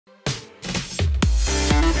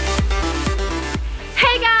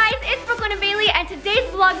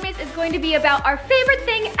going to be about our favorite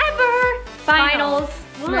thing ever, finals.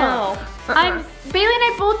 No. Bailey and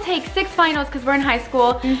I both take 6 finals because we're in high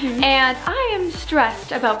school, and I am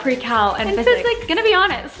stressed about pre-cal and physics. Gonna be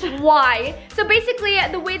honest. Why? So basically,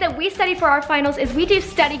 the way that we study for our finals is we do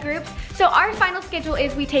study groups. So our final schedule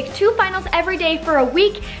is we take 2 finals every day for a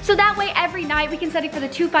week. So that way, every night we can study for the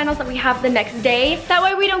 2 finals that we have the next day. That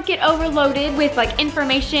way, we don't get overloaded with like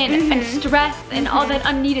information and stress and all that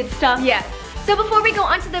unneeded stuff. Yeah. So before we go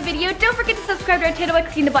on to the video, don't forget to subscribe to our channel by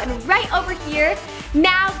clicking the button right over here.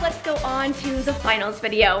 Now let's go on to the finals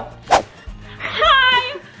video.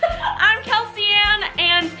 Hi, I'm Kelsey Ann,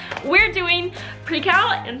 and we're doing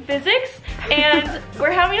pre-cal and physics, and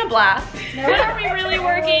we're having a blast. Are we really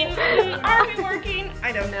working? Are we working?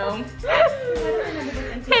 I don't know.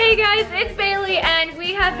 Hey guys, it's Bailey, and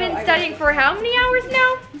we have been studying for how many hours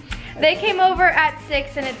now? They came over at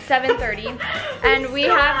 6 and it's 7:30, and we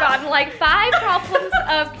have gotten like 5 problems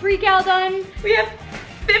of pre-cal done. We have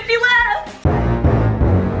 50 left.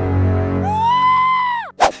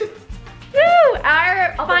 Woo!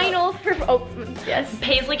 Our final, yes.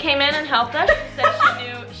 Paisley came in and helped us. Said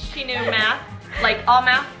she knew math, like all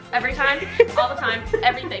math, every time, all the time,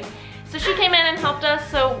 everything. So she came in and helped us.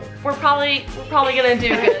 So we're probably gonna do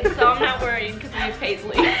good. So I'm not worried because we have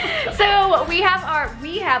Paisley. So we have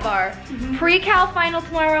our pre-cal final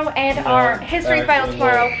tomorrow and our history final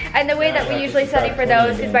tomorrow. And the way that we usually study for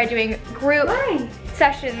those is by doing group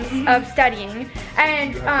sessions of studying.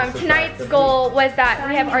 And tonight's goal was that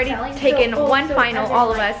we have already taken 1 final,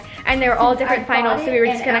 all of us, and they were all different finals, so we were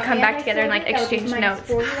just gonna come back together and like exchange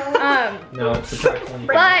notes.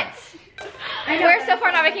 But we're so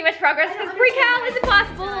far not making much progress because pre-cal is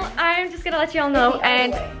impossible. I'm just gonna let you all know.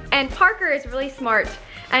 And Parker is really smart,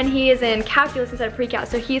 and he is in calculus instead of pre-cal,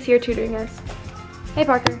 so he's here tutoring us. Hey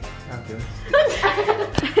Parker. Calculus.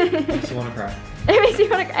 Makes you wanna cry. It makes you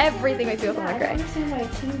want to. Everything makes you want to cry. I don't understand why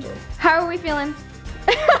it changes. How are we feeling?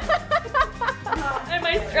 Am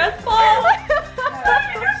I stressful?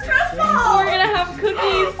 You're stressful. We're gonna have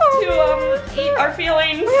cookies to eat our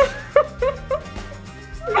feelings.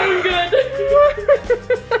 I'm good.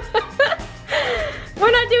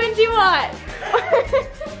 We're not doing too hot.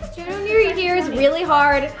 Junior year is really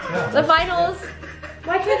hard. The finals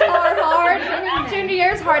are hard. Junior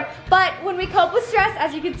year is hard. But when we cope with stress,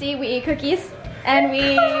 as you can see, we eat cookies and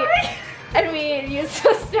we use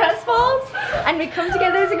stress balls and we come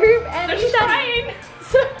together as a group and we study. Crying.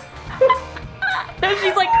 No,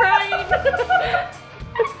 she's like crying.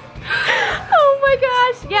 Oh my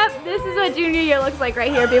gosh. Yep, this is what junior year looks like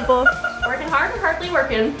right here, people. Working hard and hardly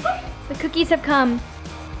working. The cookies have come.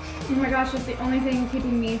 Oh my gosh, that's the only thing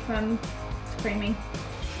keeping me from screaming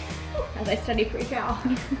as I study pre-cal.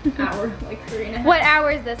 Hour, like 3.5. What hour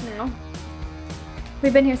is this now?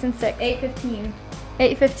 We've been here since 6. 8:15.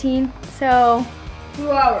 8:15, so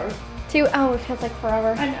 2 hours. 2 hours feels like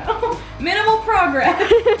forever. I know. Minimal progress.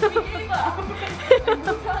 We gave up.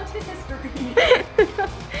 Moved on to history.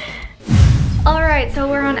 Alright, so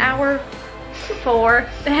we're on hour 4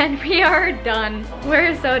 and we are done.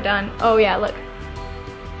 We're so done. Oh yeah, look.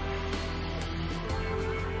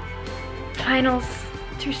 Finals,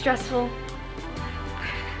 too stressful.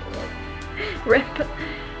 RIP.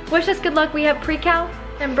 Wish us good luck. We have pre-cal,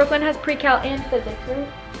 and Brooklyn has pre-cal and physics, right?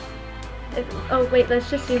 Oh wait, let's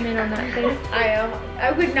just zoom in on that thing.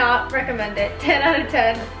 I would not recommend it. 10 out of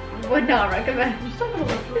 10. Would not recommend.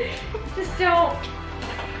 Just don't.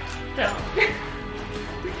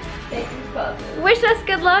 Wish us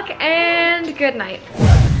good luck and good night.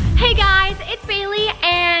 Hey guys, it's Bailey,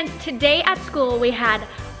 and today at school we had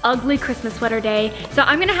ugly Christmas sweater day. So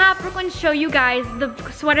I'm gonna have Brooklyn show you guys the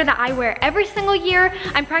sweater that I wear every single year.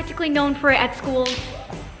 I'm practically known for it at school.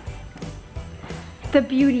 The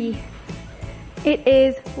beauty. It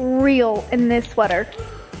is real in this sweater.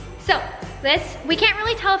 So this, we can't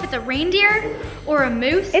really tell if it's a reindeer or a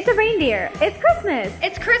moose. It's a reindeer. It's Christmas.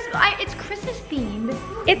 It's Christmas themed.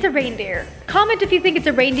 It's a reindeer. Comment if you think it's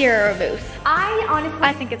a reindeer or a moose.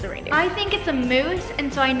 I think it's a reindeer. I think it's a moose,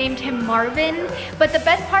 and so I named him Marvin. But the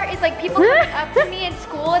best part is like people come up to me in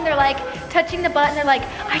school and they're like touching the butt and they're like,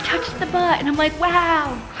 I touched the butt, and I'm like,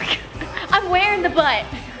 wow, I'm wearing the butt.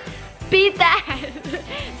 Beat that.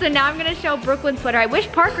 So now I'm gonna show Brooklyn's sweater. I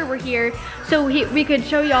wish Parker were here so we could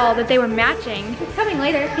show y'all that they were matching. He's coming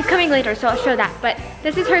later. He's coming later, so I'll show that. But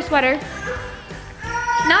this is her sweater.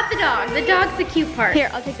 Not the dog. The dog's the cute part. Here,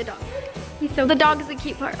 I'll take the dog. The dog is the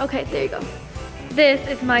cute part. Okay, there you go. This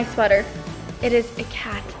is my sweater. It is a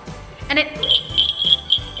cat. And it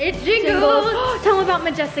It's Jingles. Tell them about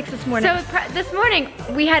Majestics this morning. So this morning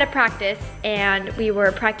we had a practice and we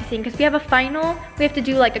were practicing because we have a final. We have to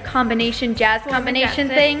do like a combination, jazz combination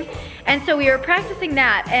thing. And so we were practicing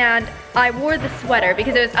that and I wore the sweater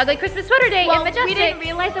because it was Ugly Christmas Sweater Day in Majestics. We didn't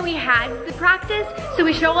realize that we had the practice. So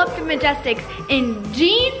we show up to Majestics in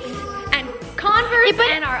jeans and Converse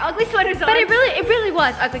and our ugly sweaters on. But it really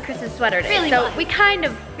was Ugly Christmas Sweater Day. So we kind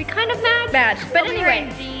of matched. But anyway,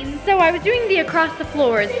 so I was doing the across the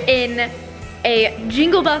floors in a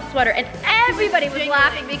Jingle Bell sweater and everybody was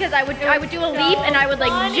laughing because I would do a leap and I would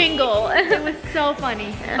like jingle. It was so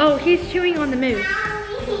funny. Oh, he's chewing on the mousse.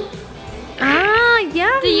 Ah,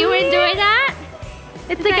 yeah. Do you enjoy that?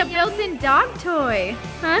 It's like a built-in dog toy.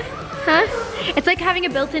 Huh? Huh? It's like having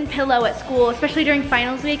a built-in pillow at school, especially during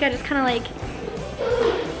finals week. I just kind of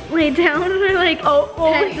like lay down or like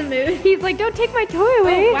pet the mood. He's like, don't take my toy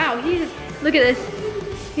away. Oh, wow, look at this.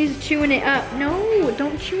 He's chewing it up. No,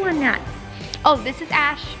 don't chew on that. Oh, this is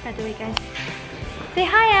Ash, by the way, guys. Say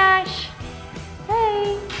hi, Ash.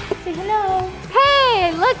 Hey, say hello.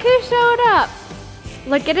 Hey, look who showed up.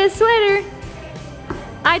 Look at his sweater.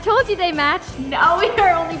 I told you they matched. No, we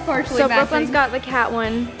are only partially matching. So Brooklyn's got the cat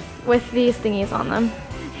one with these thingies on them.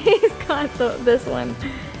 He's got this one.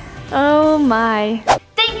 Oh my.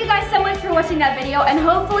 Thank you guys so much for watching that video, and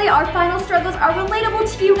hopefully our final struggles are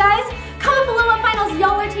relatable to you guys. Comment below what finals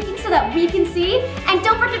y'all are taking so that we can see. And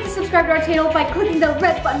don't forget to subscribe to our channel by clicking the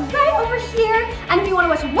red button right over here. And if you want to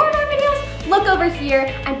watch more of our videos, look over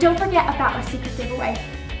here. And don't forget about our secret giveaway.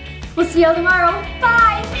 We'll see y'all tomorrow.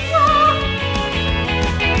 Bye.